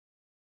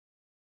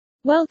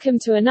Welcome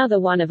to another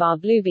one of our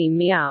Bluebeam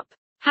Revu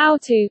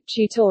how-to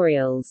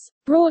tutorials,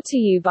 brought to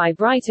you by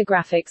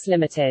Graphics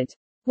Limited,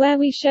 where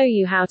we show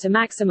you how to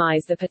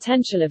maximize the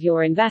potential of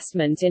your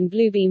investment in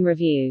Bluebeam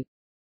Revu.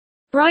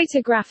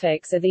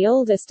 Graphics are the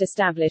oldest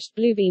established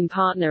Bluebeam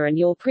partner and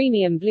your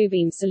premium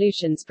Bluebeam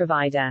solutions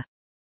provider.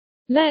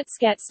 Let's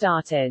get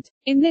started.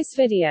 In this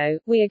video,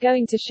 we are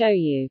going to show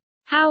you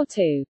how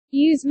to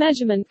use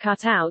measurement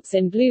cutouts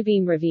in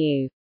Bluebeam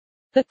Revu.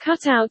 The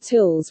cutout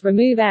tools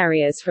remove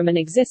areas from an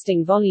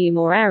existing volume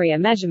or area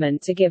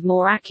measurement to give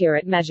more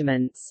accurate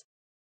measurements.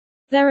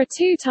 There are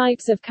two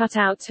types of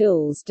cutout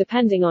tools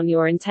depending on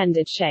your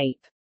intended shape.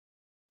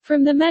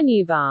 From the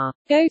menu bar,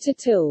 go to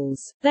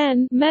Tools,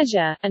 then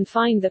Measure, and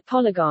find the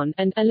Polygon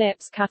and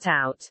Ellipse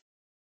cutout.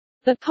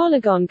 The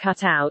polygon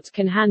cutout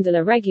can handle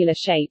irregular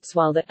shapes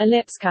while the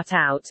ellipse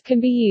cutout can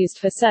be used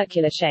for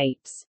circular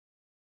shapes.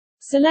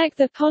 Select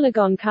the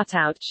polygon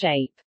cutout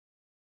shape.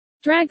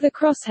 Drag the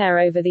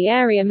crosshair over the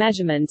area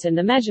measurement and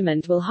the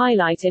measurement will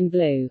highlight in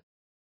blue.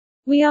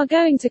 We are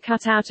going to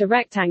cut out a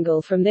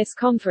rectangle from this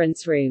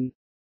conference room.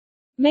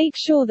 Make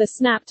sure the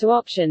Snap to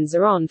options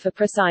are on for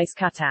precise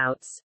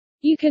cutouts.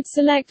 You could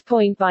select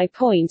point by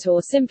point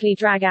or simply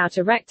drag out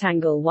a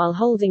rectangle while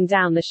holding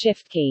down the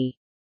Shift key.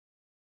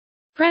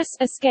 Press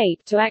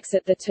Escape to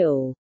exit the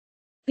tool.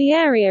 The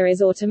area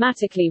is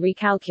automatically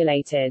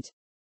recalculated.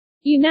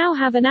 You now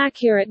have an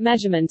accurate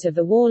measurement of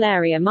the wall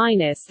area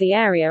minus the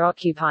area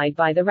occupied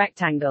by the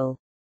rectangle.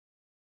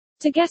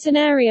 To get an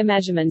area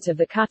measurement of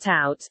the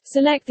cutout,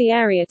 select the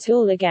Area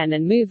tool again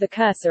and move the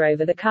cursor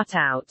over the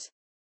cutout.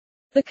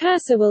 The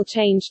cursor will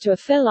change to a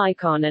fill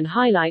icon and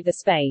highlight the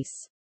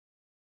space.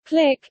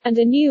 Click, and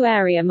a new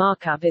area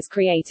markup is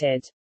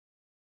created.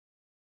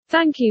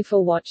 Thank you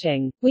for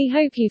watching. We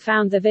hope you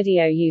found the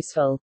video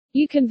useful.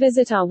 You can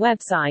visit our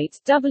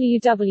website,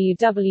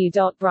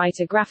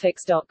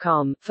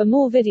 www.brightergraphics.com, for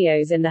more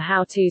videos in the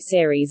how-to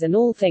series and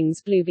all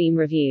things Bluebeam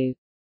Revu.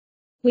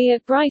 We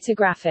at Brighter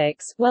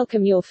Graphics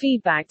welcome your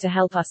feedback to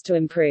help us to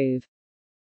improve.